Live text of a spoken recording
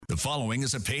following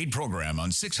is a paid program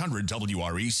on 600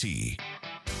 WREC.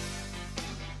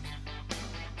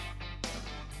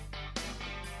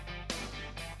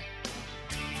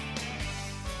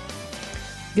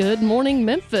 Good morning,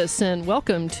 Memphis, and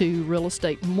welcome to Real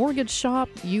Estate Mortgage Shop.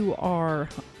 You are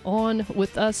on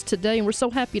with us today, and we're so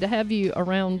happy to have you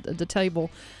around the table.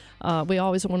 We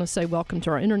always want to say welcome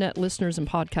to our internet listeners and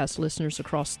podcast listeners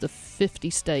across the 50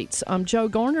 states. I'm Joe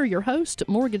Garner, your host,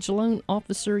 mortgage loan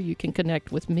officer. You can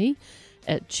connect with me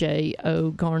at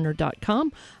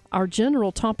jogarner.com. Our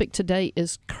general topic today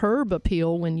is curb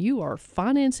appeal when you are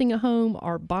financing a home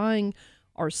or buying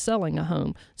or selling a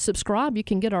home. Subscribe. You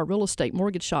can get our Real Estate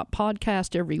Mortgage Shop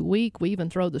podcast every week. We even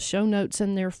throw the show notes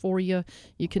in there for you.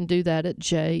 You can do that at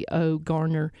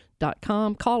jogarner.com.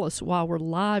 Call us while we're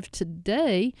live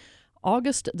today,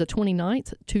 August the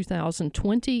 29th,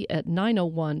 2020 at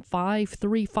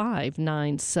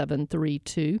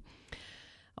 901-535-9732.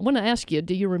 I want to ask you,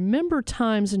 do you remember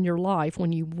times in your life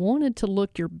when you wanted to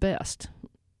look your best?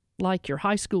 Like your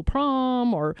high school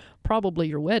prom, or probably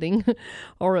your wedding,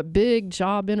 or a big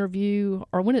job interview,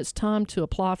 or when it's time to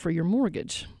apply for your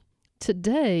mortgage.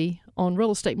 Today on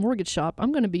Real Estate Mortgage Shop,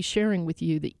 I'm going to be sharing with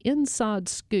you the inside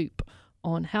scoop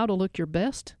on how to look your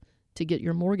best to get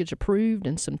your mortgage approved,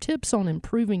 and some tips on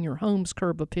improving your home's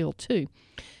curb appeal too.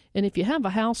 And if you have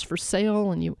a house for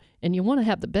sale and you want to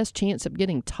have the best chance of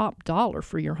getting top dollar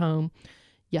for your home,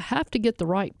 you have to get the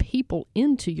right people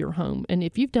into your home. And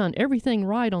if you've done everything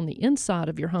right on the inside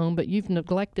of your home, but you've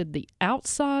neglected the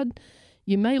outside,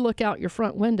 you may look out your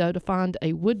front window to find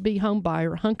a would-be home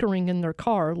buyer hunkering in their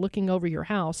car, looking over your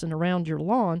house and around your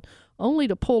lawn, only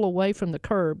to pull away from the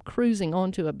curb, cruising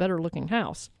onto a better-looking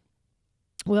house.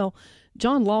 Well,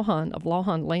 John Lawhon of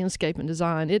Lawhon Landscape and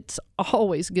Design, it's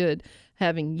always good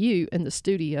having you in the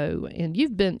studio, and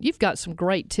you've got some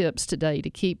great tips today to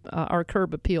keep our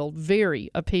curb appeal very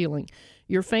appealing.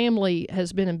 Your family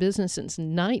has been in business since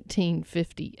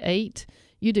 1958.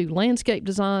 You do landscape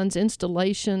designs,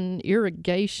 installation,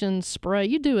 irrigation, spray.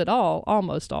 You do it all,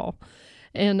 almost all.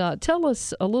 And tell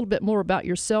us a little bit more about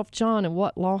yourself, John, and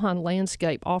what Lawhon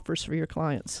Landscape offers for your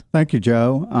clients. Thank you,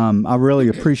 Joe. I really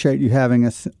appreciate you having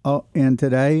us in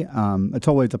today. It's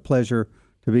always a pleasure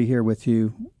to be here with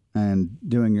you and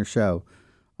doing your show.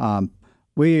 I've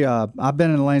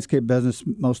been in the landscape business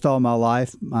most all my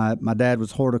life. My dad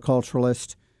was a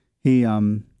horticulturalist. He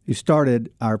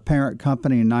started our parent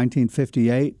company in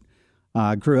 1958.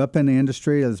 I grew up in the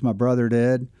industry as my brother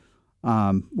did.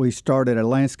 We started a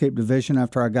landscape division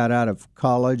after I got out of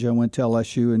college. I went to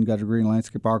LSU and got a degree in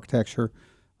landscape architecture.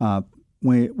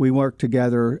 We worked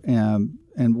together and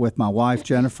with my wife,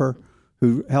 Jennifer,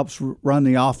 who helps run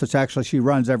the office. Actually, she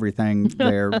runs everything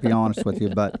there, to be honest with you.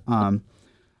 But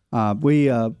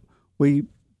we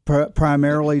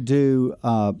primarily do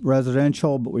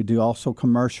residential, but we do also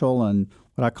commercial and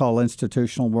what I call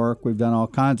institutional work. We've done all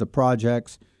kinds of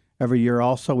projects. Every year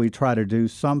also we try to do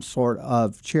some sort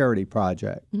of charity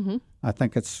project. Mm-hmm. I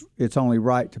think it's only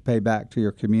right to pay back to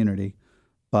your community.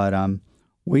 But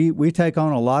we take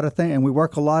on a lot of things, and we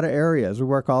work a lot of areas. We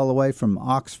work all the way from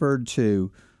Oxford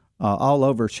to all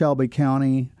over Shelby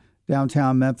County,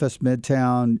 downtown Memphis,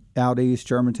 Midtown, out east,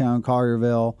 Germantown,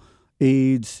 Collierville,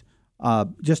 Eads,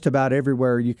 just about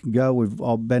everywhere you can go. We've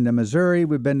all been to Missouri.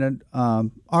 We've been to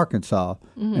Arkansas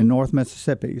and North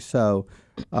Mississippi. So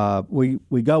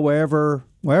we go wherever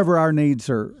our needs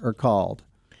are called.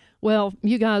 Well,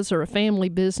 you guys are a family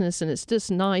business, and it's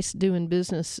just nice doing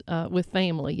business with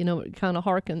family. You know, it kind of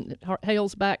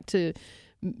hails back to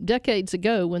decades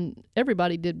ago when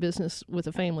everybody did business with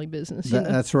a family business.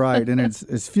 That's right, and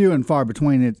it's few and far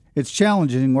between. It's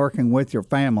challenging working with your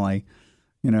family,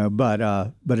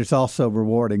 but it's also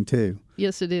rewarding too.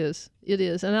 Yes, it is. It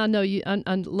is, and I know you.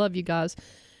 I love you guys.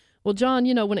 Well, John,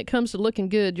 when it comes to looking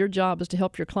good, your job is to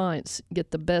help your clients get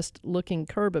the best looking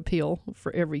curb appeal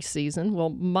for every season. Well,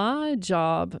 my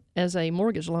job as a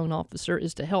mortgage loan officer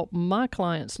is to help my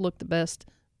clients look the best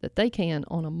that they can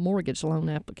on a mortgage loan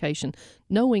application.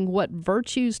 Knowing what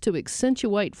virtues to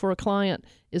accentuate for a client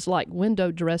is like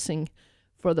window dressing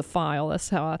for the file. That's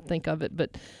how I think of it.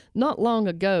 But not long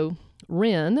ago,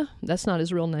 Ren, that's not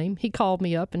his real name, he called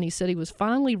me up and he said he was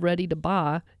finally ready to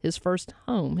buy his first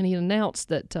home. And he announced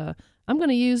that I'm going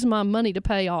to use my money to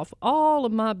pay off all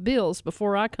of my bills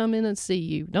before I come in and see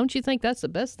you. Don't you think that's the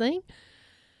best thing?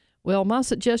 Well, my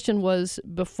suggestion was,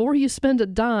 before you spend a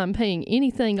dime paying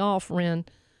anything off, Ren,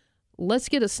 let's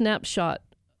get a snapshot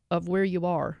of where you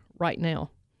are right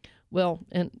now. Well,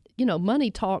 and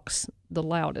money talks the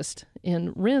loudest,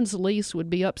 and Ren's lease would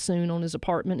be up soon on his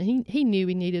apartment. He knew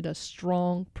he needed a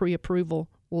strong pre-approval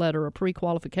letter, a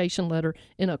pre-qualification letter,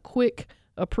 and a quick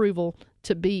approval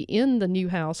to be in the new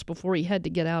house before he had to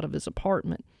get out of his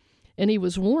apartment. And he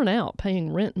was worn out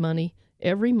paying rent money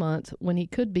every month when he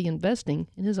could be investing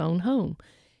in his own home.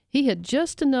 He had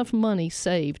just enough money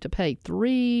saved to pay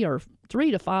 3 to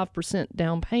 5%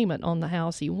 down payment on the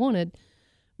house he wanted,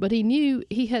 but he knew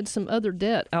he had some other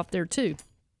debt out there too.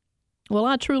 Well,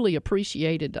 I truly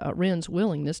appreciated Ren's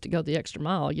willingness to go the extra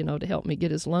mile, to help me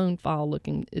get his loan file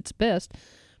looking its best.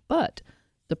 But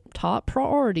the top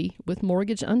priority with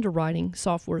mortgage underwriting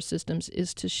software systems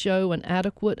is to show an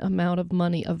adequate amount of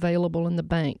money available in the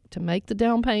bank to make the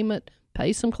down payment,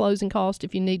 pay some closing costs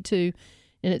if you need to.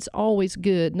 And it's always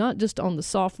good, not just on the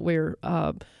software,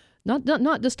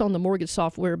 not just on the mortgage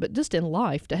software, but just in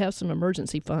life to have some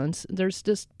emergency funds. There's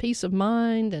just peace of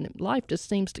mind, and life just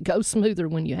seems to go smoother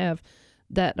when you have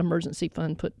that emergency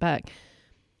fund put back.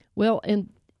 Well, and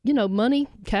money,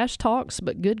 cash talks,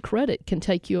 but good credit can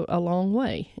take you a long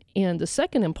way. And the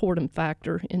second important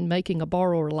factor in making a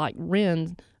borrower like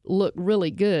Ren look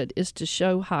really good is to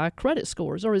show high credit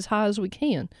scores, or as high as we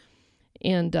can.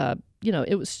 And,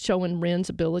 it was showing Ren's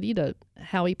ability to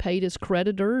how he paid his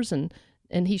creditors,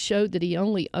 and he showed that he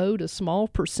only owed a small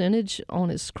percentage on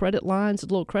his credit lines,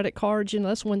 little credit cards.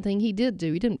 That's one thing he did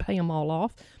do. He didn't pay them all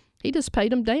off. He just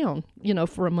paid them down,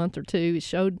 for a month or two. He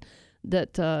showed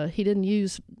that he didn't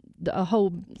use a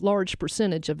whole large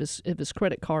percentage of his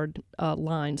credit card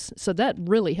lines. So that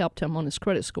really helped him on his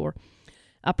credit score.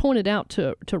 I pointed out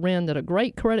to Ren that a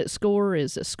great credit score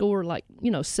is a score like,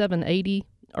 780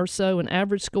 or so. An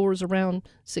average score is around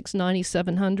 690,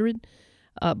 700.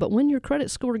 But when your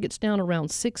credit score gets down around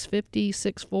 650,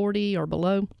 640 or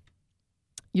below,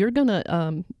 you're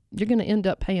gonna end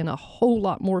up paying a whole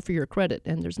lot more for your credit,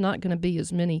 and there's not going to be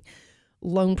as many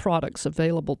loan products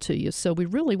available to you. So we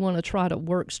really want to try to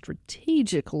work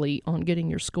strategically on getting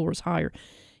your scores higher.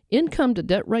 Income to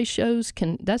debt ratios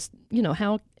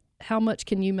how much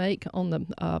can you make on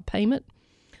the payment?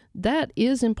 That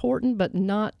is important, but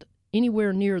not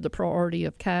anywhere near the priority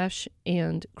of cash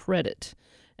and credit.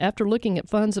 After looking at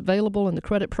funds available in the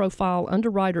credit profile,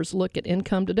 underwriters look at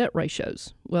income to debt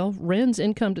ratios. Well, Ren's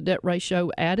income to debt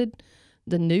ratio added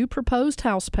the new proposed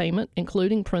house payment,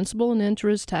 including principal and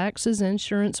interest, taxes,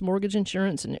 insurance, mortgage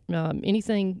insurance, and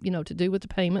anything to do with the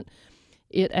payment.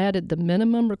 It added the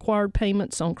minimum required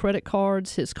payments on credit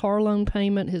cards, his car loan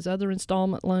payment, his other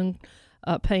installment loan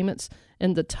payments,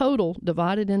 and the total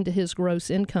divided into his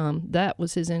gross income. That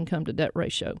was his income to debt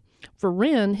ratio. For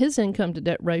Ren, his income to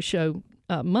debt ratio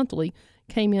monthly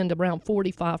came in to around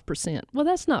 45%. Well,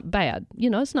 that's not bad.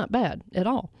 It's not bad at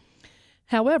all.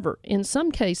 However, in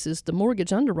some cases, the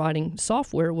mortgage underwriting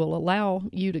software will allow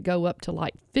you to go up to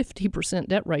like 50%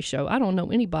 debt ratio. I don't know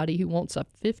anybody who wants a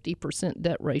 50%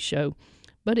 debt ratio,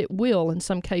 but it will in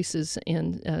some cases.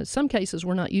 In some cases,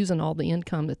 we're not using all the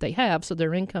income that they have, so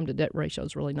their income to debt ratio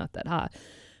is really not that high.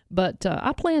 But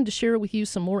I plan to share with you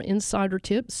some more insider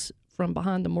tips from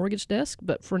behind the mortgage desk.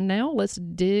 But for now, let's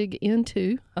dig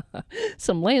into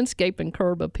some landscape and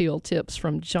curb appeal tips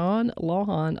from John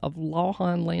Lawhon of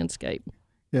Lawhon Landscape.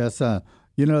 Yes,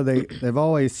 they've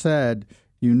always said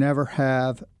you never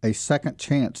have a second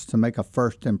chance to make a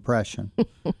first impression,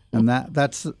 and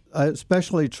that's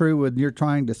especially true when you're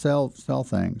trying to sell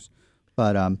things.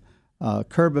 But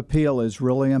curb appeal is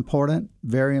really important,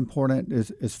 very important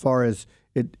as far as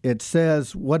it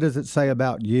says. What does it say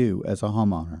about you as a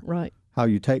homeowner? Right. How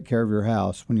you take care of your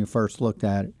house when you first looked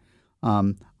at it.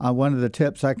 One of the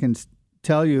tips I can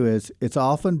tell you is it's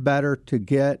often better to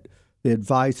get the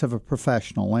advice of a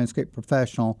professional, landscape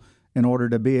professional, in order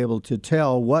to be able to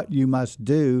tell what you must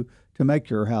do to make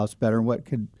your house better, what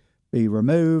could be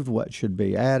removed, what should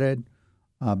be added.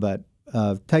 But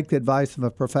take the advice of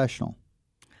a professional.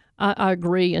 I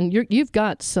agree, and you've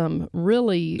got some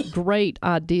really great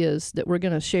ideas that we're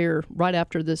going to share right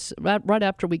after this. Right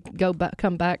after we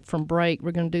come back from break,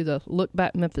 we're going to do the Look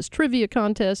Back Memphis Trivia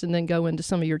Contest and then go into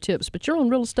some of your tips. But you're on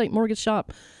Real Estate Mortgage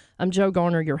Shop. I'm Joe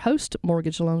Garner, your host,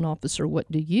 Mortgage Loan Officer.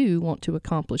 What do you want to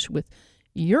accomplish with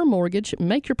your mortgage?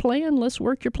 Make your plan. Let's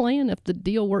work your plan. If the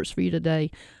deal works for you today,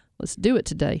 let's do it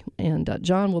today. And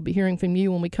John, we'll be hearing from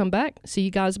you when we come back. See you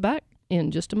guys back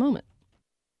in just a moment.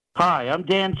 Hi, I'm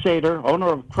Dan Sater, owner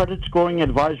of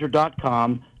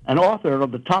CreditScoringAdvisor.com and author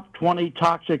of the Top 20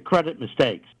 Toxic Credit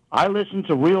Mistakes. I listen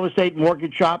to Real Estate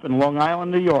Mortgage Shop in Long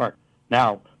Island, New York.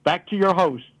 Now, back to your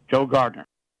host, Joe Gardner.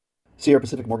 Sierra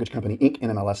Pacific Mortgage Company, Inc.,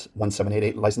 NMLS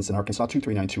 1788, licensed in Arkansas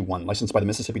 23921, licensed by the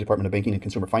Mississippi Department of Banking and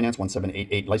Consumer Finance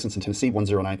 1788, licensed in Tennessee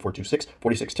 109426,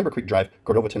 46 Timber Creek Drive,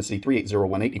 Cordova, Tennessee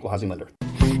 38018, equal housing lender.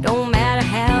 Don't matter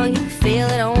how you feel,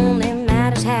 it only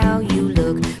matters how you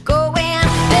look. Go and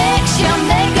fix your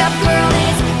makeup, girl,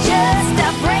 it's just a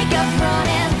breakup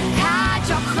running. Hide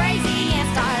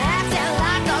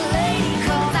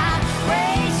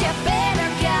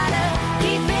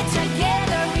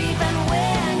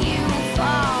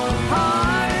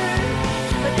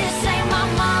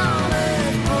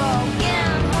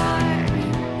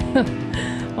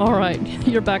All right,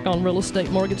 you're back on Real Estate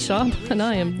Mortgage Shop, and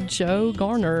I am Joe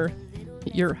Garner,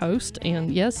 your host. And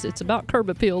yes, it's about curb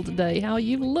appeal today, how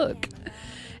you look.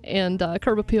 And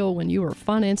curb appeal when you are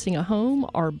financing a home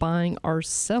or buying or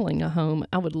selling a home.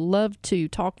 I would love to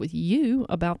talk with you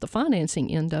about the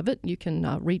financing end of it. You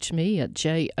can reach me at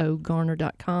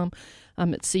jogarner.com.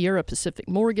 I'm at Sierra Pacific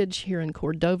Mortgage here in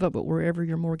Cordova, but wherever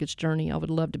your mortgage journey, I would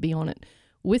love to be on it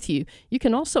with you. You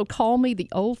can also call me the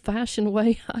old-fashioned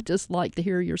way. I just like to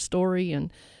hear your story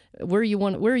and where you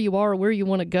are, where you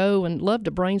want to go, and love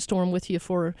to brainstorm with you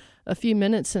for a few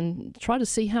minutes and try to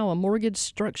see how a mortgage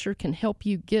structure can help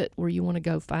you get where you want to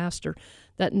go faster.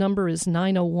 That number is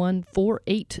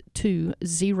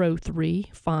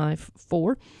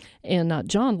 901-482-0354. And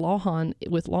John Lawhon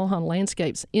with Lawhon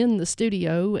Landscapes in the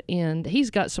studio, and he's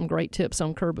got some great tips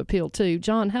on curb appeal too.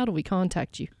 John, how do we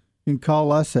contact you? You can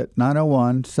call us at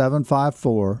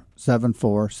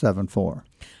 901-754-7474.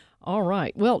 All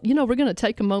right. Well, we're going to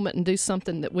take a moment and do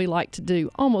something that we like to do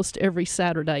almost every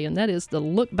Saturday, and that is the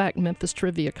Look Back Memphis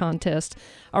Trivia Contest.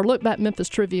 Our Look Back Memphis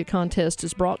Trivia Contest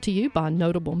is brought to you by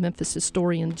notable Memphis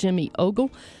historian Jimmy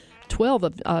Ogle. 12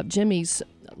 of Jimmy's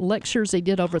lectures he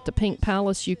did over at the Pink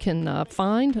Palace you can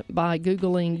find by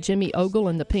Googling Jimmy Ogle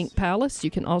and the Pink Palace. You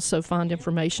can also find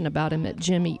information about him at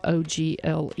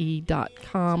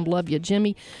jimmyogle.com. Love you,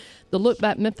 Jimmy. The Look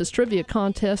Back Memphis Trivia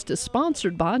Contest is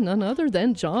sponsored by none other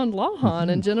than John Lawhon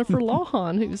and Jennifer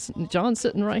Lawhon, who's John's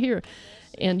sitting right here.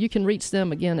 And you can reach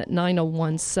them again at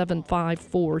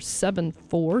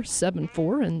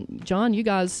 901-754-7474. And John, you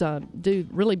guys do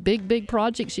really big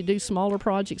projects. You do smaller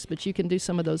projects, but you can do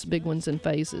some of those big ones in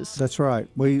phases. That's right.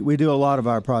 We do a lot of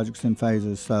our projects in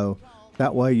phases, so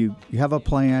that way you have a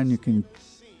plan. You can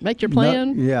make your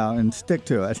plan. And stick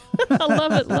to it. I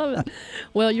love it.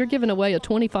 Well, you're giving away a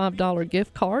 $25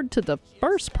 gift card to the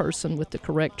first person with the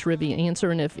correct trivia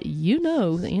answer. And if you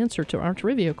know the answer to our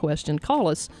trivia question, call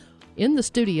us in the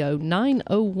studio,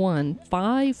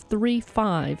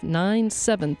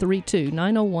 901-535-9732,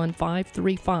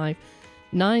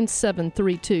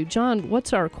 901-535-9732. John,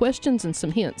 what's our questions and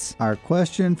some hints? Our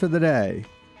question for the day.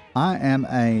 I am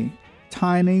a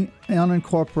tiny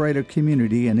unincorporated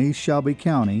community in East Shelby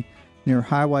County near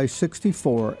Highway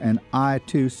 64 and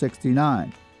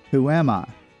I-269. Who am I?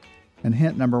 And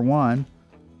hint number 1,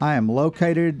 I am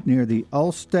located near the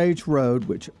Old Stage Road,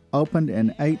 which opened in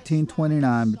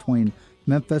 1829 between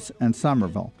Memphis and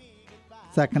Somerville.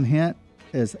 Second hint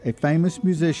is a famous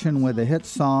musician with a hit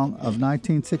song of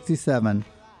 1967,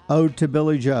 Ode to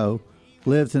Billy Joe,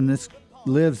 lives in this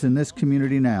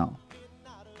community now.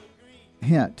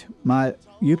 Hint, my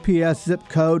UPS zip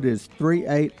code is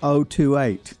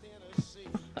 38028.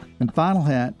 And final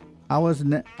hint, I was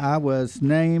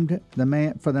named the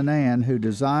man who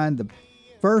designed the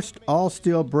first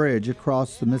all-steel bridge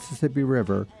across the Mississippi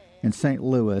River in St.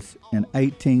 Louis in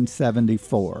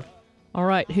 1874. All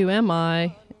right, who am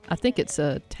I? I think it's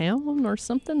a town or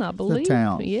something, I believe. It's a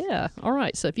town. Yeah. All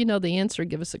right, so if you know the answer,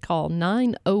 give us a call,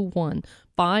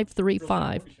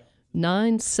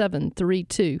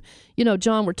 901-535-9732.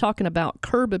 John, we're talking about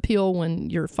curb appeal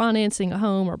when you're financing a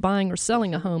home or buying or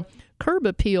selling a home. Curb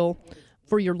appeal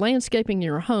for your landscaping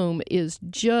your home is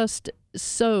just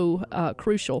so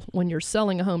crucial when you're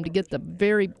selling a home to get the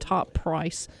very top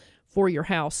price for your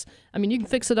house. I mean, you can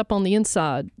fix it up on the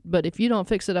inside, but if you don't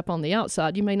fix it up on the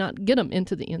outside, you may not get them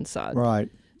into the inside. Right.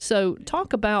 So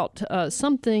talk about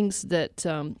some things that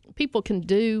people can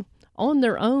do on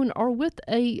their own or with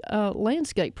a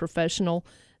landscape professional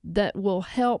that will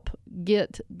help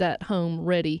get that home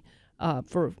ready to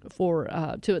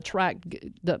attract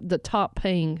the top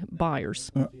paying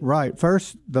buyers. Right.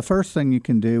 The first thing you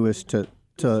can do is to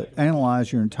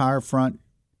analyze your entire front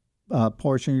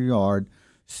portion of your yard.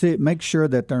 Make sure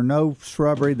that there are no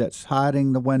shrubbery that's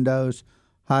hiding the windows,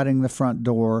 hiding the front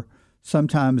door.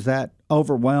 Sometimes that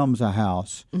overwhelms a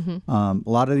house. Mm-hmm. A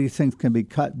lot of these things can be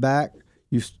cut back.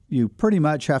 You pretty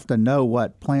much have to know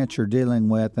what plants you're dealing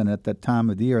with, and at that time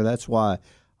of the year, that's why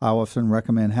I often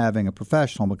recommend having a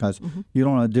professional, because you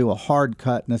don't want to do a hard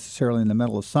cut necessarily in the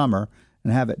middle of summer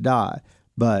and have it die.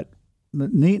 But the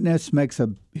neatness makes a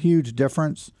huge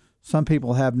difference. Some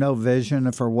people have no vision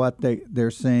for what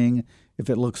they're seeing. If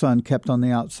it looks unkept on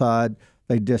the outside,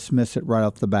 they dismiss it right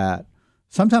off the bat.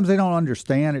 Sometimes they don't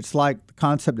understand. It's like the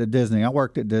concept of Disney. I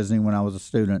worked at Disney when I was a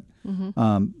student.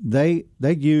 Mm-hmm. They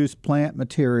use plant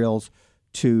materials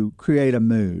to create a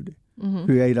mood,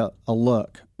 create a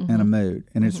look and a mood.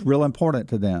 And it's real important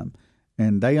to them.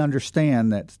 And they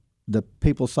understand that the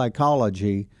people's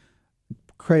psychology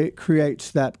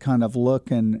creates that kind of look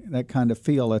and that kind of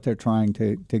feel that they're trying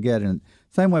to get in.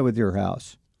 Same way with your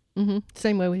house.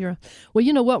 Same way with your. Well,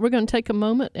 you know what? We're going to take a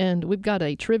moment, and we've got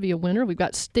a trivia winner. We've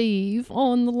got Steve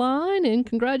on the line, and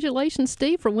congratulations,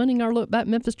 Steve, for winning our Look Back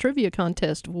Memphis Trivia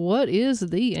Contest. What is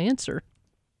the answer?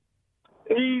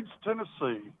 Eads,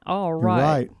 Tennessee. All You're right.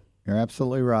 right. You're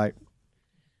absolutely right.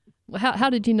 How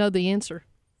did you know the answer?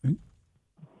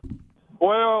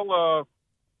 Well,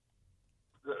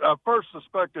 I first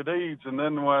suspected Eads, and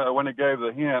then when he gave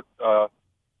the hint,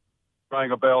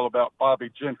 rang a bell about Bobby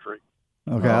Gentry.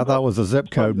 Okay, I thought it was a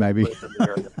zip code maybe.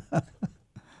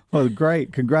 Well,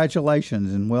 great.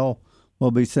 Congratulations, and we'll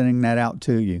be sending that out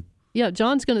to you. Yeah,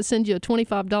 John's going to send you a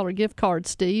 $25 gift card,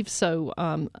 Steve. So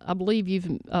I believe you've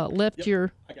left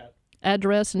your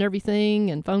address and everything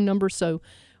and phone number, so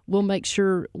we'll make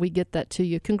sure we get that to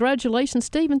you. Congratulations,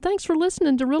 Steve, and thanks for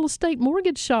listening to Real Estate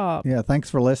Mortgage Shop. Yeah, thanks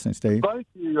for listening, Steve. Thank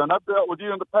you, and I've dealt with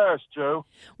you in the past, Joe.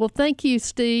 Well, thank you,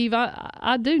 Steve.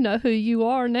 I do know who you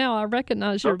are now. I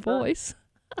recognize your voice.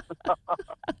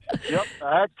 Yep,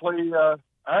 actually,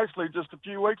 just a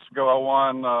few weeks ago, I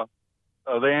won.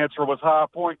 The answer was High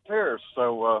Point Terrace,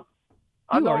 so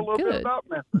I know a little bit about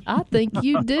Memphis. I think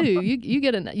you do. You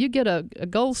get a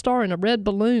gold star and a red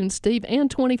balloon, Steve,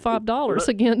 and $25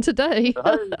 again today.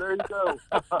 Hey, there you go.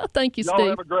 Thank you, Y'all Steve.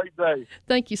 have a great day.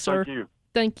 Thank you, sir. Thank you.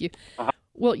 Thank you.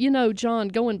 Well, John,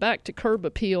 going back to curb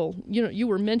appeal, you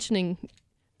were mentioning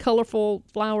colorful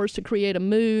flowers to create a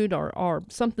mood or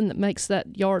something that makes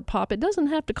that yard pop. It doesn't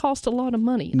have to cost a lot of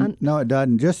money. No, it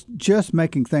doesn't. Just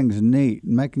making things neat,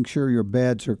 making sure your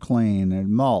beds are clean and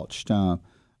mulched,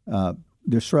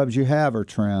 the shrubs you have are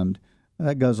trimmed.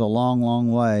 That goes a long,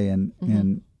 long way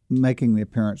in making the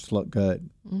appearance look good.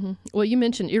 Mm-hmm. Well, you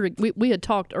mentioned we had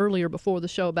talked earlier before the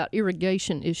show about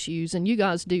irrigation issues, and you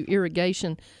guys do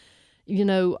irrigation.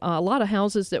 A lot of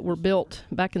houses that were built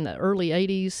back in the early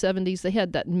 80s, 70s, they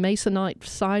had that masonite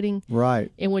siding.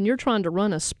 Right. And when you're trying to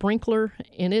run a sprinkler,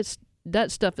 and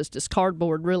that stuff is just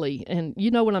cardboard, really. And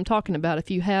you know what I'm talking about if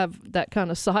you have that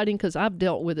kind of siding, because I've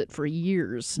dealt with it for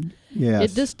years. Yes.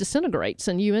 It just disintegrates,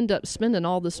 and you end up spending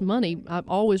all this money. I'm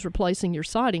always replacing your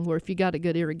siding, where if you got a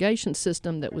good irrigation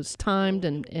system that was timed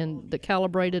and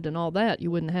calibrated and all that,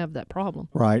 you wouldn't have that problem.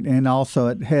 Right. And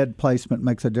also head placement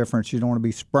makes a difference. You don't want to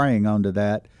be spraying onto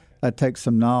that. That takes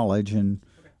some knowledge and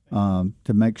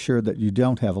to make sure that you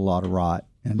don't have a lot of rot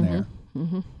in there.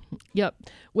 Mm-hmm. Yep.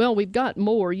 Well, we've got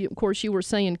more. Of course, you were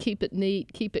saying keep it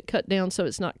neat, keep it cut down so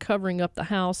it's not covering up the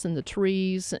house and the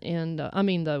trees and,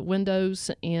 the windows.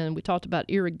 And we talked about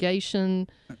irrigation.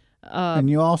 And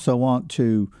you also want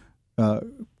to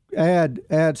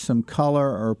add some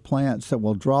color or plants that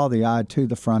will draw the eye to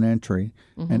the front entry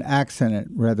and accent it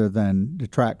rather than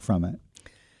detract from it.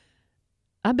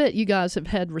 I bet you guys have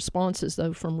had responses,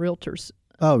 though, from realtors.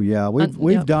 Oh, yeah.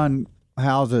 We've done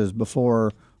houses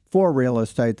before for real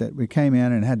estate that we came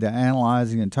in and had to analyze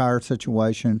the entire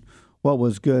situation, what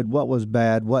was good, what was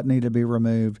bad, what needed to be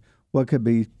removed, what could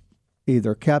be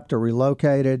either kept or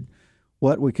relocated,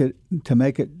 what we could to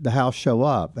make the house show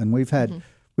up. And we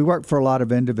work for a lot of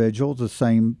individuals, the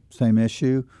same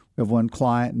issue. We have one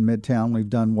client in Midtown. We've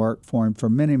done work for him for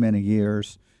many, many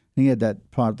years. He had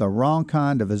the wrong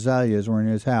kind of azaleas were in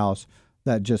his house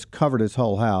that just covered his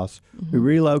whole house. We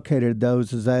relocated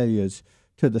those azaleas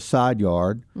to the side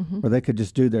yard where they could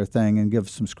just do their thing and give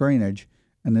some screenage,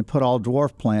 and then put all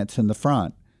dwarf plants in the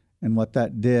front. And what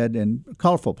that did, and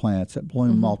colorful plants that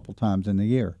bloom multiple times in the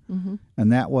year.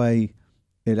 And that way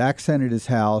it accented his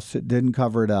house, it didn't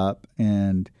cover it up,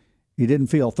 and he didn't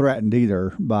feel threatened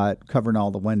either by covering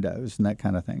all the windows and that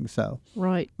kind of thing. So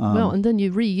right. And then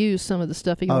you reuse some of the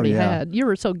stuff he already had. You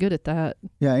were so good at that.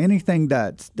 Yeah, anything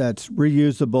that's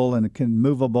reusable and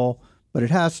movable, but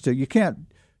you can't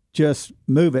just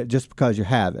move it just because you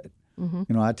have it.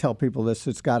 I tell people this: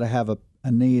 it's got to have a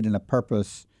need and a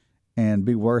purpose and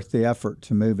be worth the effort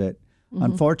to move it.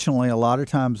 Unfortunately, a lot of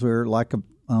times we're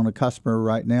on a customer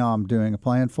right now I'm doing a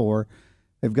plan for.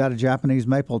 They've got a Japanese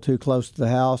maple too close to the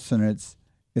house, and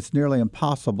it's nearly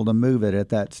impossible to move it at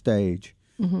that stage.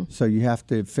 So you have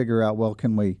to figure out, well,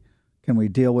 can we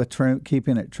deal with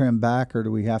keeping it trimmed back, or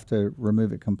do we have to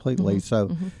remove it completely?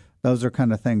 So those are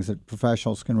kind of things that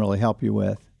professionals can really help you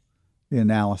with. The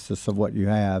analysis of what you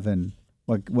have and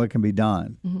what can be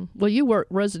done. Well, you work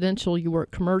residential, you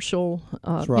work commercial.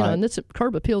 That's right. And this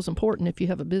curb appeal is important if you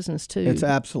have a business too. It's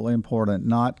absolutely important.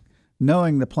 Not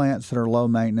knowing the plants that are low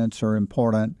maintenance are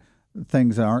important.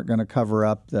 Things that aren't going to cover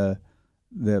up the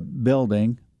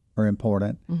building are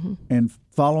important. And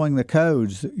following the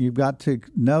codes, you've got to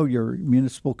know your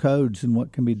municipal codes and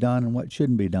what can be done and what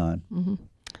shouldn't be done.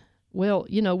 Well,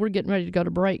 we're getting ready to go to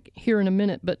break here in a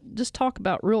minute, but just talk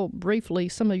about real briefly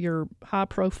some of your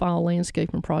high-profile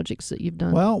landscaping projects that you've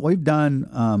done. Well, we've done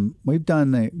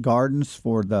the gardens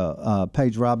for the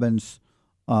Paige Robbins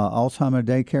Alzheimer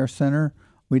Daycare Center.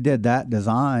 We did that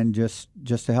design just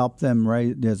to help them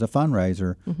raise as a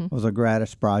fundraiser. It was a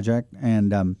gratis project,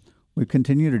 and we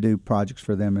continue to do projects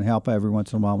for them and help every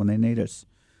once in a while when they need us.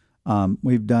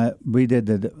 We did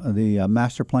the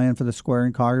master plan for the square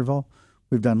in Carterville.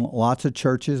 We've done lots of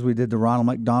churches. We did the Ronald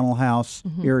McDonald House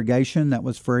irrigation that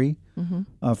was free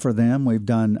for them. We've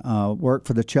done work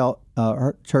for the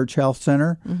Church Health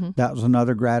Center. That was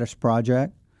another gratis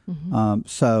project.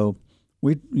 So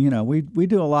we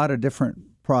do a lot of different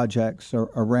projects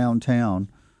around town.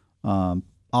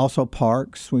 Also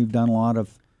parks. We've done a lot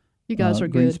of you guys are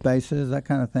green good. Spaces, that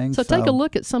kind of thing. So take a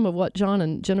look at some of what John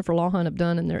and Jennifer Lawhon have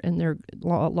done in their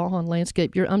Lawhon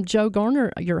Landscape. I'm Joe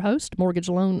Garner, your host, mortgage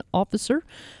loan officer.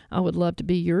 I would love to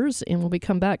be yours. And when we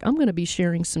come back, I'm going to be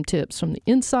sharing some tips from the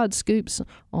inside scoops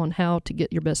on how to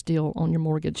get your best deal on your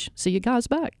mortgage. See you guys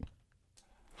back.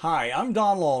 Hi, I'm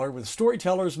Don Lawler with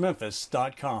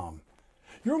StorytellersMemphis.com.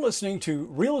 You're listening to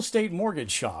Real Estate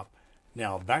Mortgage Shop.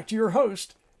 Now back to your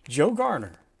host, Joe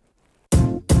Garner.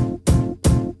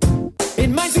 It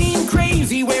might seem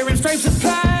crazy wearing stripes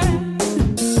apply.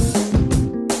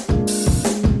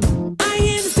 I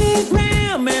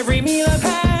Instagram every meal I've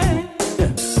had.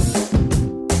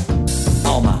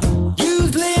 All my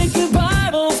used liquor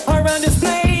bottles are on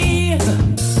display.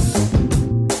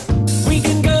 We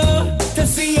can go to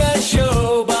see a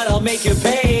show, but I'll make you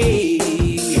pay.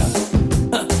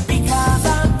 Because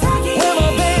I'm tacky. With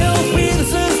my bells, with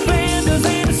suspenders,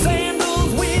 and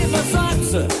sandals, with my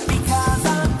socks.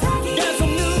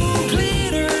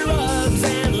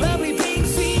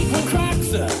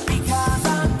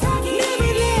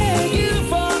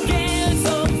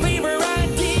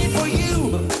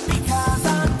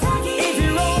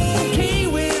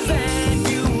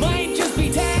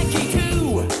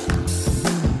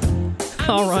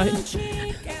 All right.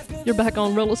 You're back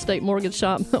on Real Estate Mortgage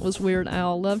Shop. That was Weird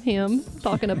Al. Love him.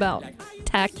 Talking about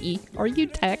tacky. Are you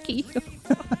tacky?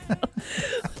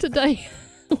 Today.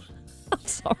 I'm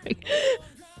sorry.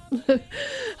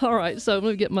 All right. So let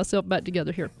me get myself back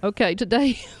together here. Okay.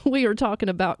 Today we are talking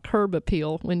about curb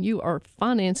appeal when you are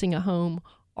financing a home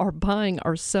or buying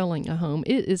or selling a home.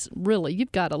 It is really,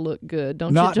 you've got to look good,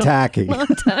 don't Not you? tacky. Not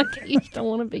tacky. You don't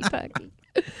want to be tacky.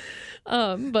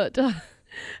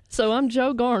 So I'm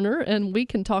Joe Garner, and we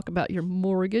can talk about your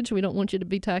mortgage. We don't want you to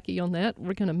be tacky on that.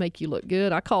 We're going to make you look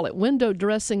good. I call it window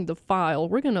dressing the file.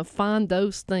 We're going to find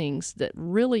those things that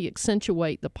really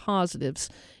accentuate the positives,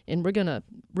 and we're going to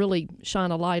really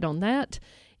shine a light on that,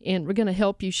 and we're going to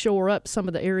help you shore up some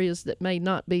of the areas that may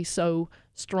not be so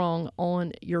strong on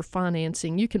your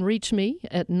financing. You can reach me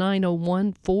at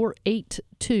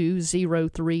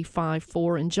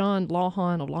 901-482-0354. And John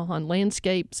Lawhon of Lawhon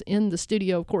Landscapes in the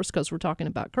studio, of course, because we're talking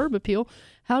about curb appeal.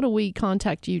 How do we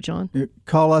contact you, John? You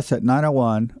call us at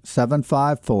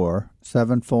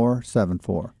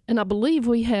 901-754-7474. And I believe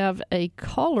we have a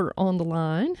caller on the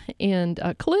line. And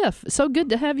Cliff, so good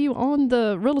to have you on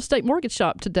the Real Estate Mortgage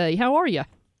Shop today. How are you?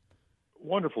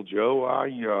 Wonderful, Joe.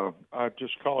 I'm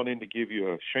just calling in to give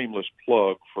you a shameless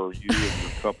plug for you and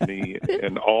your company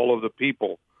and all the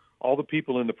people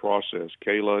in the process,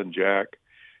 Kayla and Jack,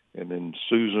 and then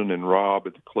Susan and Rob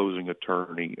at the closing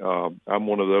attorney. I'm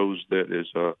one of those that is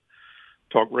a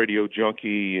talk radio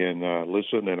junkie and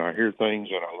listen, and I hear things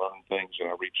and I learn things, and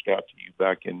I reached out to you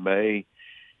back in May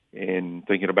and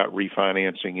thinking about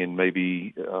refinancing and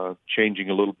maybe changing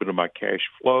a little bit of my cash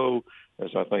flow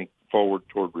as I think forward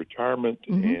toward retirement.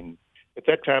 And at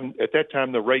that time,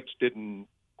 the rates didn't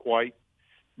quite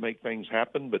make things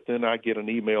happen. But then I get an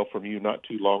email from you not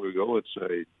too long ago that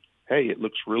say, "Hey, it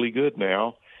looks really good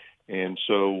now." And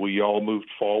so we all moved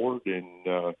forward,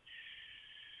 and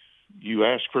you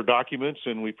asked for documents,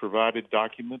 and we provided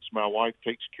documents. My wife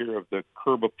takes care of the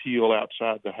curb appeal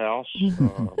outside the house.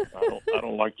 I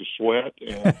don't like to sweat,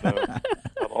 and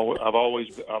I've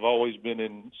always been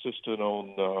insistent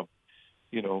on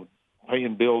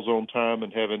paying bills on time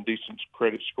and having decent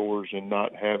credit scores and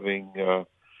not having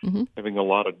having a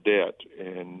lot of debt.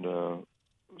 And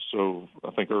so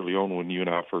I think early on when you and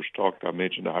I first talked, I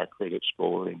mentioned a high credit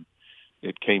score, and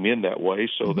it came in that way.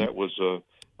 So that was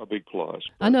a big plus.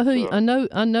 But, I know who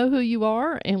I know who you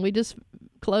are, and we just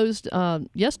closed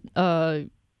yesterday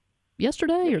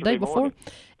or day before,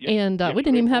 and we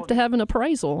didn't even have to have an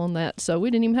appraisal on that, so we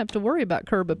didn't even have to worry about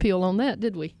curb appeal on that,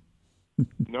 did we?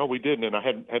 No, we didn't. And I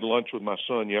had lunch with my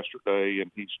son yesterday,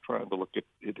 and he's trying to look at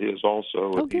his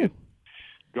also. Oh, good.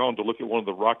 gone to look at one of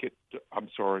the one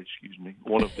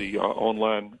of the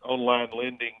online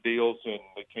lending deals, and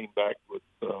they came back with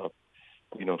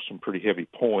some pretty heavy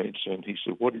points. And he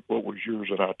said, "What was yours?"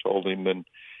 And I told him,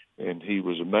 and he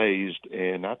was amazed.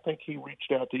 And I think he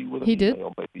reached out to you with an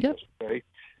email maybe yesterday.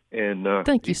 And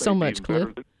thank you so much, Cliff.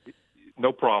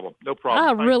 No problem.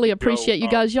 I really appreciate you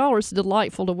guys. Y'all are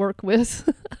delightful to work with.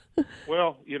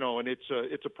 Well, and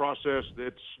it's a process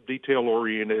that's detail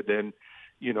oriented, and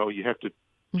you have to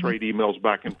trade emails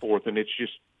back and forth, and you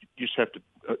just have to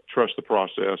trust the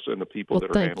process and the people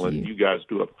that are handling it. You guys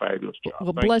do a fabulous job.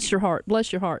 Well, bless your heart.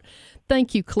 Bless your heart.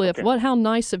 Thank you, Cliff. Okay. How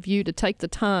nice of you to take the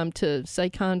time to say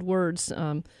kind words.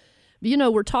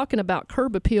 We're talking about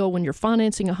curb appeal when you're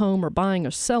financing a home or buying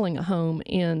or selling a home,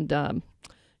 and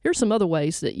here's some other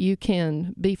ways that you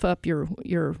can beef up your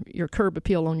curb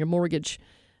appeal on your mortgage.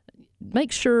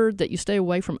 Make sure that you stay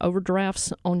away from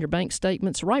overdrafts on your bank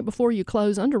statements. Right before you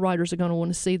close, underwriters are going to want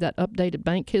to see that updated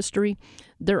bank history.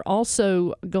 They're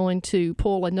also going to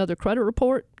pull another credit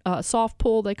report, soft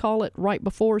pull they call it, right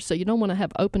before. So you don't want to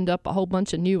have opened up a whole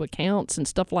bunch of new accounts and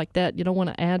stuff like that. You don't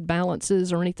want to add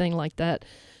balances or anything like that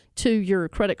to your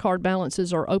credit card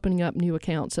balances or opening up new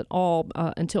accounts at all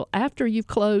until after you've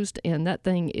closed and that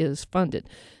thing is funded.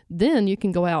 Then you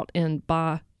can go out and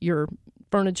buy your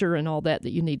furniture and all that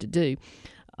you need to do.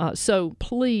 So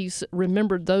please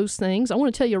remember those things. I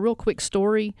want to tell you a real quick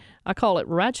story. I call it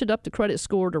ratchet up the credit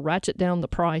score to ratchet down the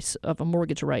price of a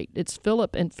mortgage rate. It's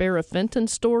Philip and Farrah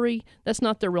Fenton's story. That's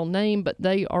not their real name, but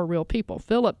they are real people.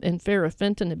 Philip and Farrah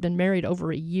Fenton had been married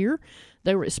over a year.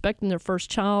 They were expecting their first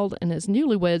child, and as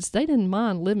newlyweds, they didn't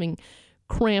mind living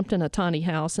cramped in a tiny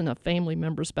house in a family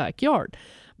member's backyard.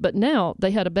 But now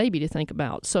they had a baby to think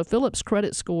about. So Philip's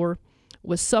credit score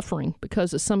was suffering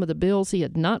because of some of the bills he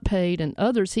had not paid and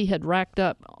others he had racked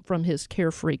up from his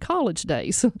carefree college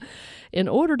days. In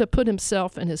order to put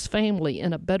himself and his family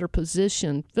in a better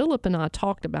position, Philip and I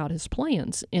talked about his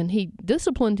plans, and he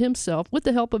disciplined himself with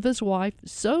the help of his wife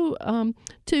to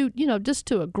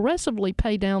aggressively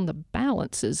pay down the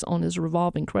balances on his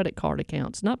revolving credit card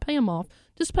accounts. Not pay them off,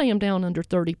 just pay them down under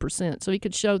 30% so he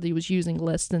could show that he was using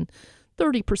less than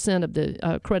 30% of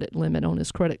the credit limit on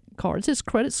his credit cards. His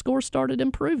credit score started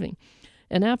improving.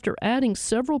 And after adding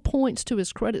several points to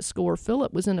his credit score,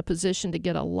 Philip was in a position to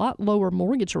get a lot lower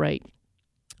mortgage rate.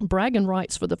 Bragging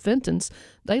rights for the Fentons,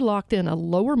 they locked in a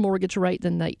lower mortgage rate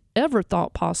than they ever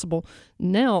thought possible.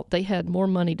 Now they had more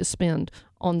money to spend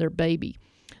on their baby.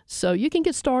 So you can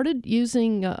get started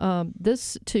using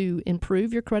this to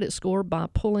improve your credit score by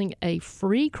pulling a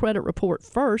free credit report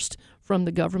first from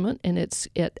the government, and it's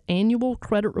at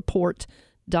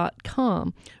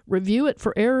annualcreditreport.com. Review it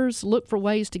for errors, look for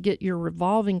ways to get your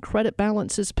revolving credit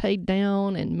balances paid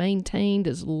down and maintained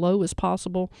as low as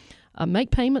possible.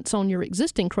 Make payments on your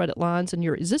existing credit lines and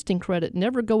your existing credit.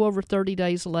 Never go over 30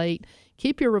 days late.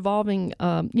 Keep your revolving,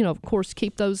 of course,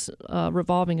 keep those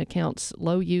revolving accounts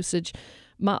low usage.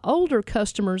 My older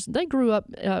customers, they grew up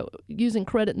using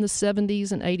credit in the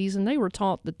 70s and 80s, and they were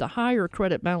taught that the higher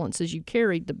credit balances you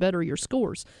carried, the better your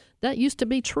scores. That used to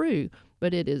be true,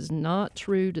 but it is not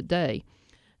true today.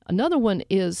 Another one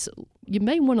is you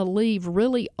may want to leave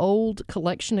really old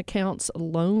collection accounts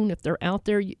alone if they're out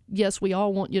there. Yes, we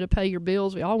all want you to pay your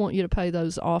bills. We all want you to pay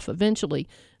those off eventually.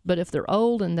 But if they're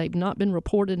old and they've not been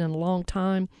reported in a long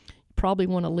time, you probably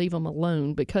want to leave them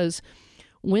alone, because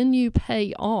when you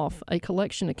pay off a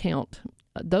collection account,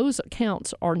 those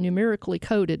accounts are numerically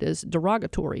coded as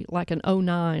derogatory, like an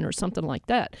 09 or something like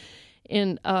that.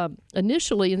 And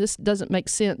initially, and this doesn't make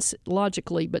sense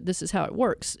logically, but this is how it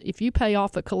works. If you pay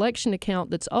off a collection account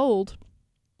that's old,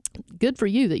 good for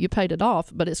you that you paid it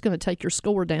off, but it's going to take your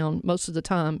score down most of the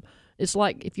time. It's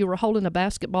like if you were holding a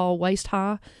basketball waist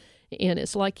high, and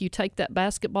it's like you take that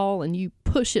basketball and you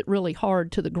push it really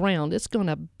hard to the ground. It's going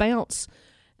to bounce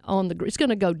it's going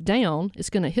to go down, it's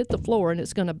going to hit the floor, and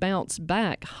it's going to bounce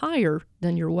back higher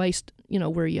than your waist,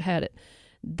 where you had it.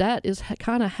 That is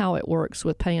kind of how it works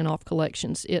with paying off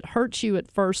collections. It hurts you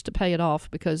at first to pay it off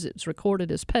because it's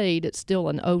recorded as paid. It's still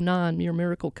an 09, your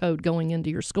miracle code going into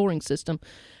your scoring system,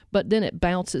 but then it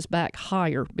bounces back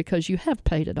higher because you have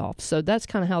paid it off. So that's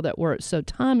kind of how that works. So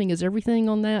timing is everything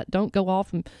on that. Don't go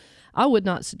off, and I would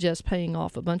not suggest paying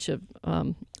off a bunch of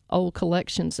old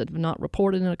collections that have not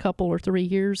reported in a couple or 3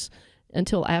 years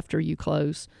until after you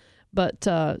close. But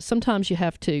sometimes you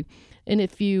have to. And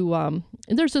if you and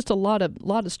there's just a lot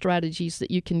of strategies that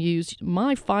you can use.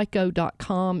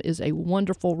 MyFICO.com is a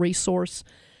wonderful resource.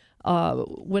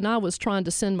 When I was trying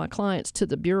to send my clients to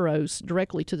the bureaus,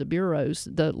 directly to the bureaus,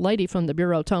 the lady from the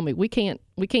bureau told me we can't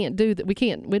do that.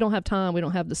 We don't have time. We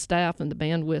don't have the staff and the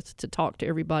bandwidth to talk to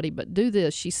everybody. But do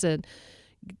this. She said,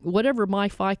 whatever my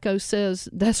FICO says,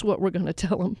 that's what we're going to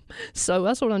tell them. So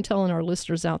that's what I'm telling our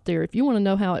listeners out there. If you want to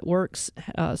know how it works,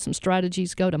 some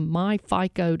strategies, go to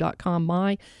myfico.com.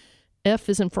 My F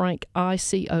is in Frank,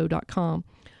 ICO.com.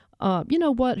 You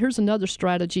know what? Here's another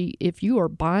strategy. If you are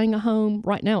buying a home,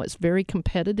 right now it's very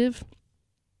competitive.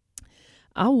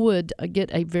 I would get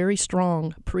a very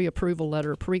strong pre-approval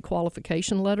letter,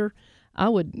 pre-qualification letter. I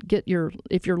would get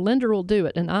if your lender will do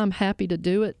it, and I'm happy to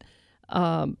do it,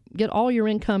 get all your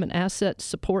income and asset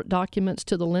support documents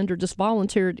to the lender. Just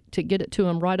volunteer to get it to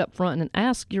them right up front and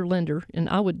ask your lender, and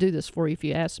I would do this for you if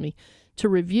you ask me, to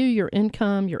review your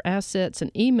income, your assets,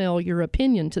 and email your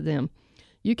opinion to them.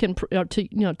 You can,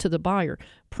 to the buyer.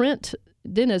 Print.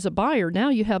 Then as a buyer, now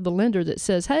you have the lender that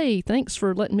says, hey, thanks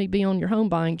for letting me be on your home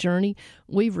buying journey.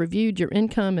 We've reviewed your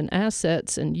income and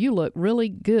assets, and you look really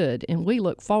good, and we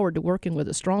look forward to working with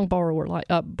a strong borrower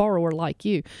like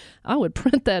you. I would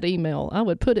print that email. I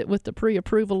would put it with the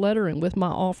pre-approval letter and with my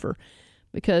offer,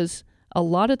 because a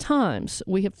lot of times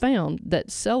we have found that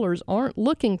sellers aren't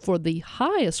looking for the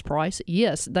highest price.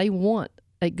 Yes, they want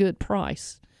a good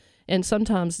price. And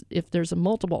sometimes if there's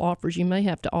multiple offers, you may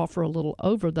have to offer a little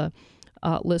over the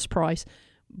list price,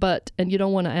 and you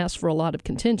don't want to ask for a lot of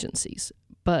contingencies.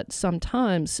 But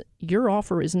sometimes your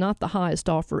offer is not the highest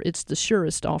offer; it's the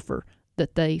surest offer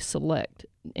that they select.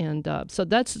 And so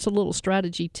that's just a little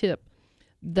strategy tip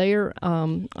there.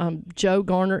 Joe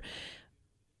Garner,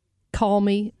 call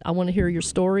me. I want to hear your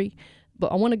story,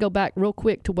 but I want to go back real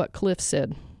quick to what Cliff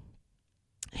said.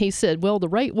 He said, "Well, the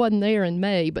rate wasn't there in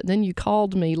May, but then you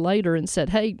called me later and said,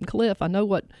 hey, Cliff, I know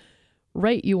what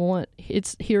rate you want.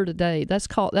 It's here today." That's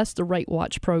the Rate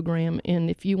Watch program. And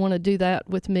if you want to do that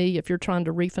with me, if you're trying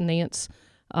to refinance,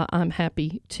 I'm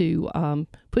happy to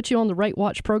put you on the Rate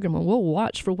Watch program, and we'll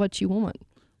watch for what you want.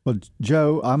 Well,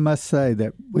 Joe, I must say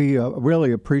that we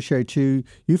really appreciate you.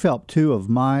 You've helped 2 of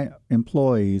my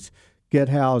employees get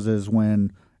houses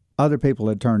when other people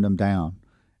had turned them down.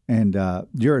 And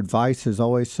your advice is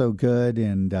always so good.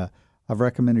 And I've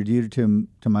recommended you to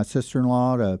my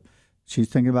sister-in-law. She's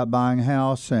thinking about buying a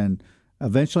house, and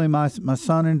eventually my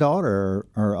son and daughter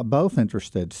are both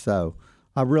interested. So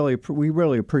we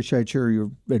really appreciate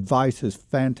your advice is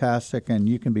fantastic, and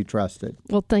you can be trusted.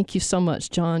 Well, thank you so much,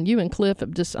 John. You and Cliff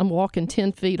have I'm walking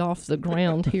 10 feet off the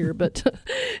ground here, but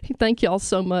thank you all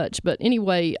so much. But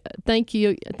anyway, thank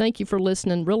you for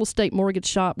listening. Real Estate Mortgage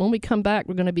Shop. When we come back,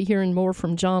 we're going to be hearing more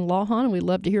from John Lawhon, and we'd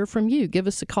love to hear from you. Give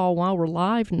us a call while we're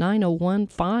live,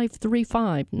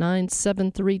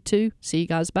 901-535-9732. See you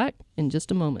guys back in just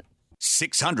a moment.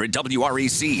 600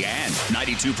 WREC and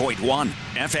 92.1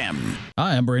 FM.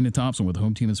 Hi, I'm Brandon Thompson with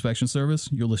Home Team Inspection Service.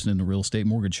 You're listening to Real Estate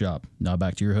Mortgage Shop. Now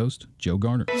back to your host, Joe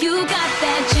Garner. You got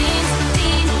that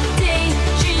daydream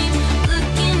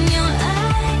look in your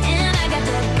eye, and I got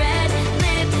that red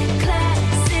lip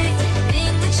classic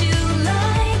thing that you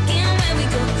like. And when we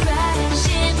go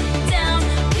crashing down,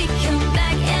 we come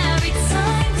back every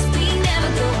time, 'cause we never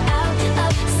go out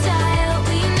of style.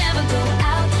 We never go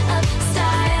out of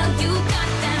style. You got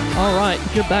that. All right,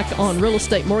 you're back on Real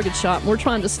Estate Mortgage Shop. We're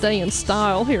trying to stay in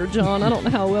style here, John. I don't know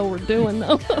how well we're doing,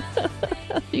 though.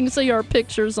 You can see our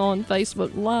pictures on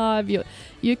Facebook Live. You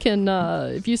can,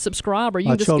 if you subscribe, or you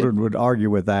my can just children would argue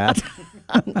with that.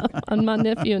 And my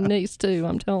nephew and niece, too,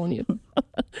 I'm telling you.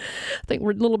 I think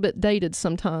we're a little bit dated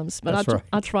sometimes, but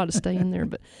I try to stay in there.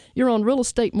 But you're on Real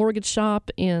Estate Mortgage Shop,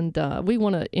 and we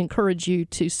want to encourage you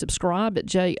to subscribe at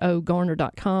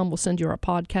jogarner.com. We'll send you our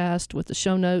podcast with the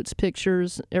show notes,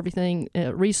 pictures, everything,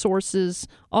 resources,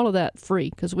 all of that free,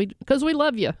 because we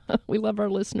love you. We love our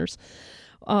listeners.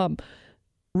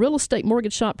 Real Estate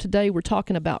Mortgage Shop today, we're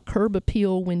talking about curb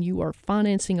appeal when you are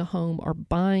financing a home or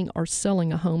buying or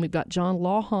selling a home. We've got John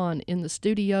Lawhon in the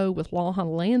studio with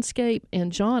Lawhon Landscape. And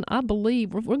John, I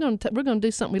believe we're going to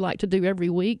do something we like to do every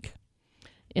week,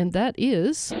 and that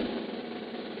is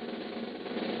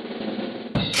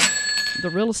the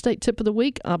real estate tip of the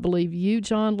week. I believe you,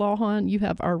 John Lawhon, you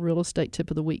have our real estate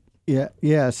tip of the week.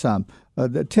 Yes.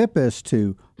 The tip is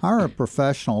to hire a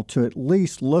professional to at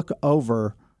least look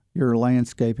over your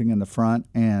landscaping in the front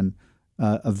and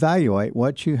evaluate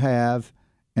what you have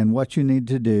and what you need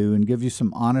to do, and give you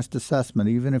some honest assessment.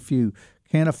 Even if you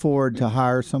can't afford to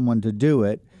hire someone to do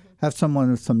it, have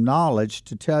someone with some knowledge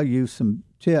to tell you some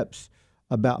tips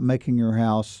about making your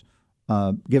house,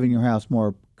 giving your house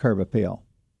more curb appeal.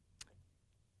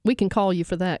 We can call you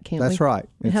for that, can't we? That's right.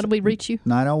 And how do we reach you?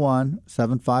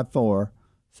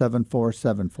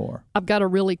 901-754-7474. I've got a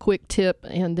really quick tip,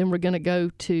 and then we're going to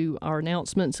go to our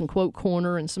announcements and quote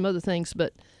corner and some other things.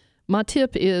 But my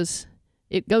tip is,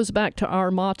 it goes back to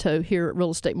our motto here at Real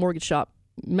Estate Mortgage Shop.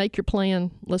 make your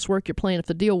plan. Let's work your plan. If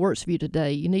the deal works for you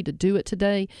today, you need to do it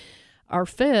today. Our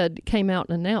Fed came out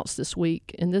and announced this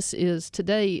week, and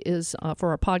today is for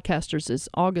our podcasters, is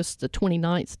August the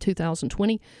 29th,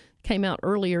 2020, came out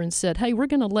earlier and said, hey, we're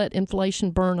going to let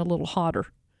inflation burn a little hotter.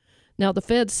 Now, the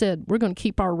Fed said we're going to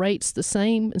keep our rates the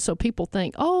same, and so people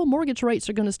think, oh, mortgage rates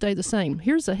are going to stay the same.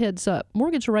 Here's a heads up.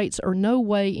 Mortgage rates are no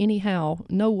way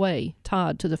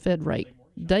tied to the Fed rate.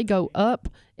 They go up,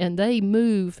 and they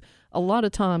move a lot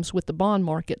of times with the bond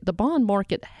market. The bond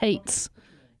market hates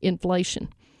inflation.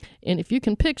 And if you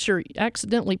can picture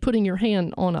accidentally putting your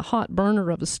hand on a hot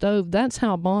burner of a stove, that's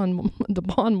how the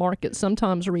bond market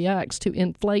sometimes reacts to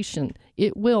inflation.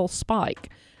 It will spike.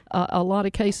 A lot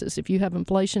of cases, if you have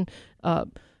inflation,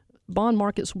 bond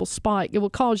markets will spike. It will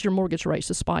cause your mortgage rates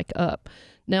to spike up.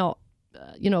 Now,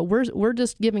 we're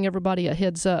just giving everybody a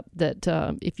heads up that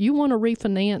if you want to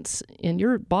refinance and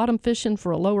you're bottom fishing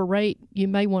for a lower rate, you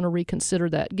may want to reconsider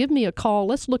that. Give me a call.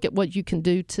 Let's look at what you can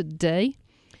do today.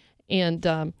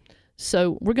 And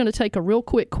so we're going to take a real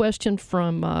quick question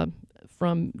from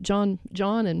John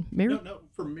and Mary. No,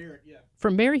 from Mary. Yeah.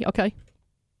 From Mary, okay.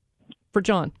 For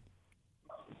John.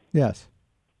 Yes.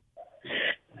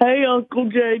 Hey, Uncle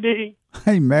JD.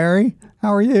 Hey, Mary.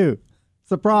 How are you?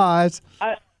 Surprise.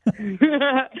 How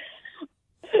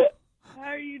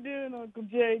are you doing, Uncle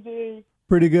JD?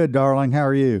 Pretty good, darling. How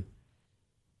are you?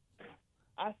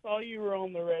 I saw you were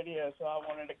on the radio, so I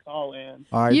wanted to call in.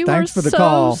 All right, thanks for the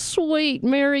call. You are so sweet,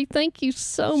 Mary. Thank you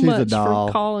so She's much a doll.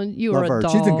 for calling. You Love are a her.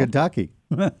 doll. She's in Kentucky.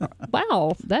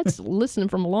 Wow, that's listening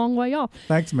from a long way off.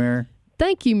 Thanks, Mary.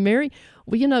 Thank you, Mary.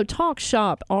 Well, Talk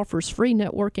Shop offers free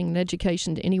networking and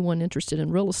education to anyone interested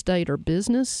in real estate or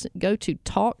business. Go to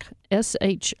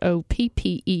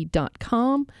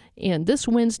talkshoppe.com. And this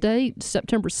Wednesday,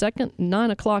 September 2nd,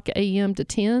 9 o'clock a.m. to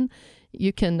 10,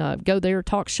 you can go there,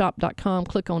 talkshop.com,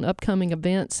 click on upcoming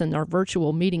events, and our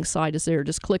virtual meeting site is there.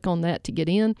 Just click on that to get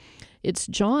in. It's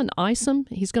John Isom.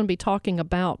 He's going to be talking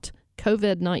about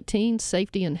COVID-19,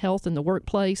 safety and health in the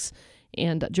workplace.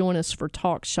 And join us for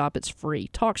Talk Shop. It's free.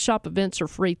 Talk Shop events are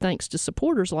free thanks to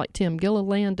supporters like Tim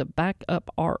Gilliland of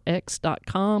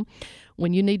BackupRx.com.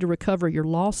 When you need to recover your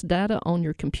lost data on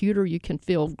your computer, you can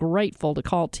feel grateful to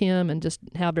call Tim and just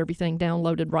have everything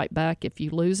downloaded right back. If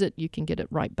you lose it, you can get it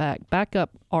right back.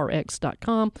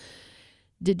 BackupRx.com.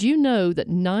 Did you know that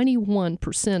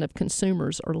 91% of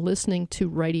consumers are listening to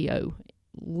radio?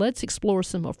 Let's explore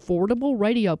some affordable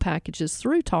radio packages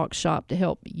through Talk Shop to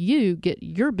help you get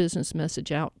your business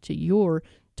message out to your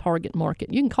target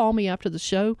market. You can call me after the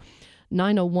show,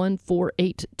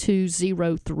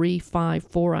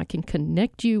 901-482-0354. I can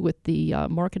connect you with the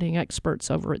marketing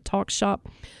experts over at Talk Shop.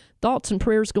 Thoughts and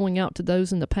prayers going out to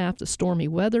those in the path to stormy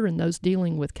weather and those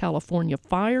dealing with California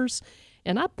fires.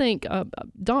 And I think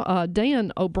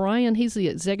Dan O'Brien, he's the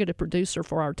executive producer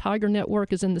for our Tiger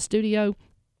Network, is in the studio.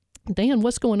 Dan,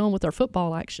 what's going on with our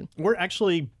football action? We're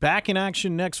actually back in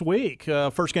action next week.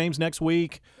 First game's next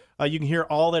week. You can hear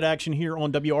all that action here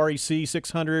on WREC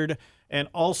 600 and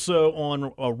also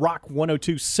on Rock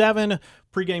 102.7.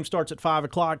 Pregame starts at 5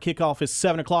 o'clock. Kickoff is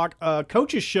 7 o'clock.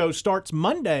 Coach's show starts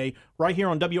Monday right here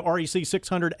on WREC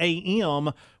 600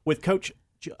 AM with Coach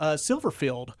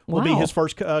Silverfield will be his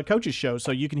first coach's show.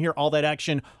 So you can hear all that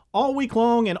action all week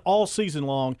long and all season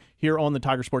long here on the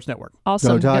Tiger Sports Network.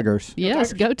 Awesome. Go Tigers.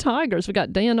 Yes, go Tigers. We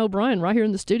got Dan O'Brien right here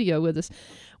in the studio with us.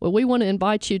 Well, we want to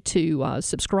invite you to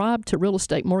subscribe to Real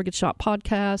Estate Mortgage Shop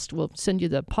Podcast. We'll send you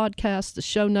the podcast, the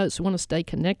show notes. We want to stay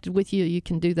connected with you. You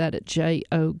can do that at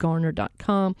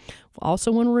jogarner.com. We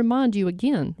also want to remind you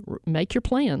again, make your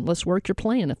plan. Let's work your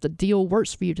plan. If the deal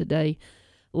works for you today,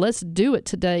 let's do it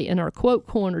today. In our quote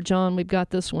corner, John, we've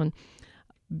got this one.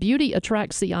 Beauty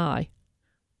attracts the eye,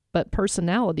 but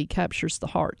personality captures the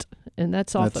heart. And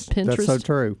that's off of Pinterest. That's so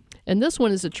true. And this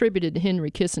one is attributed to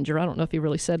Henry Kissinger. I don't know if he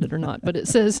really said it or not, but it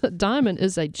says, diamond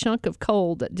is a chunk of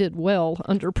coal that did well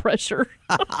under pressure.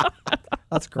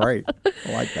 That's great.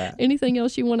 I like that. Anything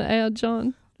else you want to add,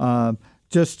 John?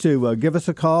 Just to give us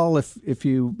a call if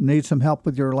you need some help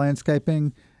with your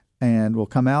landscaping, and we'll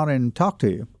come out and talk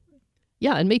to you.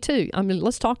 Yeah, and me too. I mean,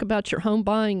 let's talk about your home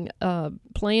buying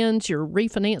plans, your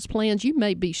refinance plans. You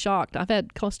may be shocked. I've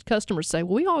had customers say,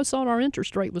 well, we always thought our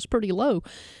interest rate was pretty low.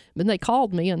 And they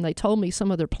called me and they told me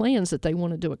some of their plans that they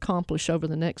wanted to accomplish over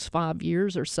the next 5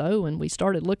 years or so. And we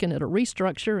started looking at a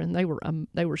restructure, and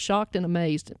they were shocked and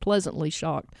amazed, pleasantly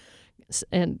shocked.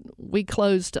 And we've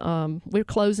closed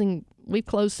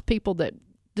people that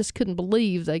just couldn't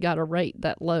believe they got a rate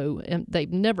that low, and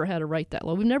they've never had a rate that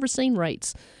low. We've never seen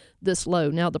rates this low.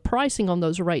 Now, the pricing on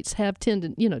those rates have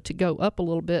tended, to go up a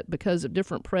little bit because of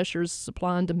different pressures,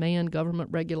 supply and demand, government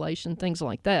regulation, things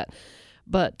like that.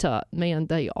 But man,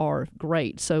 they are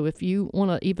great. So if you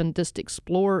want to even just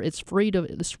explore, it's free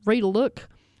to look.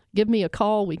 Give me a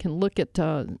call. We can look at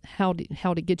how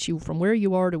to get you from where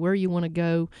you are to where you want to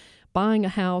go. Buying a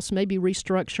house, maybe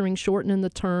restructuring, shortening the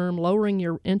term, lowering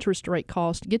your interest rate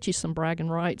cost, get you some bragging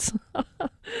rights.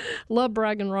 Love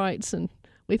bragging rights. And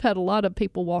we've had a lot of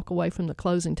people walk away from the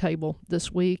closing table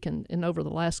this week and over the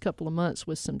last couple of months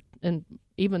with some, and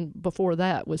even before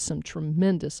that, with some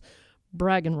tremendous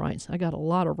bragging rights. I got a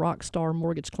lot of rock star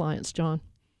mortgage clients, John.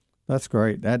 That's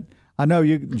great. I know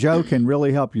Joe can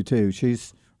really help you too.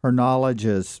 Her knowledge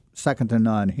is second to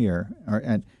none here,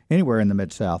 and anywhere in the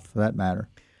Mid-South for that matter.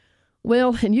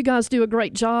 Well, and you guys do a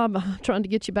great job trying to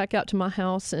get you back out to my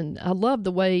house, and I love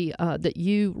the way that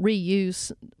you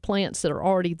reuse plants that are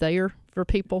already there for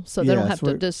people, so they don't have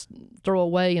to just throw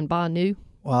away and buy new.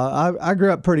 Well, I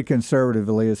grew up pretty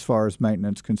conservatively as far as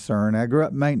maintenance concerned. I grew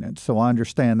up maintenance, so I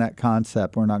understand that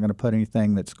concept. We're not going to put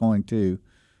anything that's going to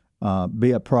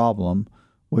be a problem.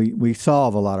 We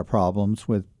solve a lot of problems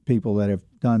with people that have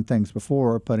done things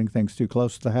before, putting things too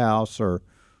close to the house or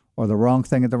the wrong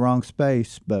thing at the wrong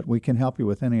space, but we can help you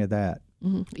with any of that.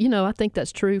 Mm-hmm. I think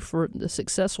that's true for the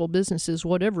successful businesses,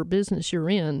 whatever business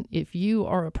you're in. If you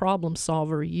are a problem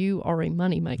solver, you are a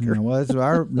moneymaker. Well,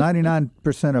 our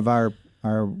 99% of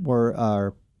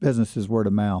our business is word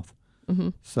of mouth. Mm-hmm.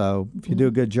 So if you do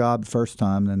a good job the first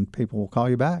time, then people will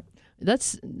call you back.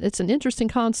 It's an interesting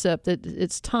concept that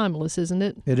it's timeless, isn't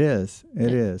it? It is.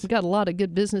 It is. We've got a lot of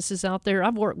good businesses out there.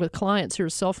 I've worked with clients who are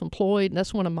self-employed, and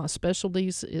that's one of my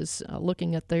specialties is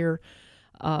looking at their,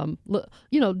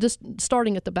 just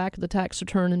starting at the back of the tax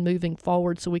return and moving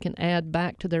forward so we can add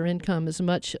back to their income as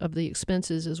much of the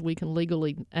expenses as we can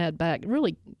legally add back. It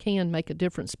really can make a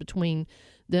difference between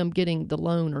them getting the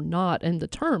loan or not, and the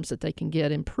terms that they can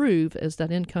get improve as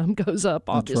that income goes up,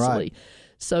 obviously. That's right.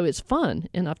 So it's fun,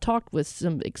 and I've talked with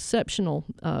some exceptional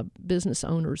business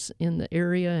owners in the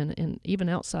area and even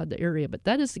outside the area, but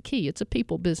that is the key. It's a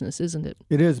people business, isn't it?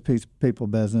 It is a people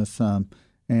business, and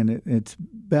it's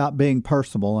about being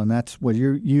personable, and that's what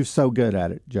you're so good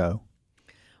at it, Joe.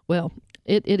 Well,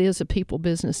 it is a people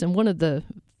business, and one of the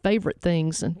favorite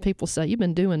things, and people say, you've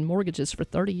been doing mortgages for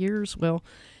 30 years? Well,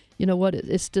 you know what?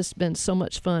 It's just been so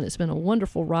much fun. It's been a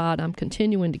wonderful ride. I'm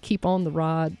continuing to keep on the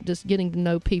ride, just getting to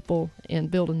know people and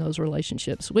building those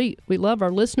relationships. We love our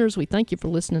listeners. We thank you for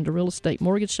listening to Real Estate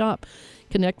Mortgage Shop.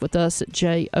 Connect with us at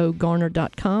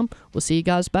jogarner.com. We'll see you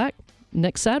guys back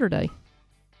next Saturday.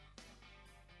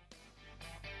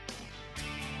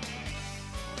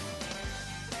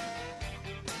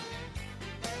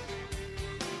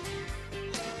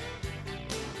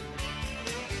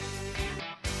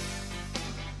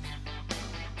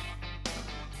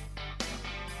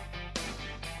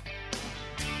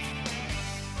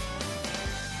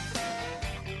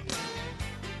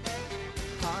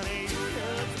 Honey, your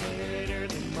love's better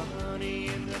than money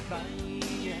in the bank.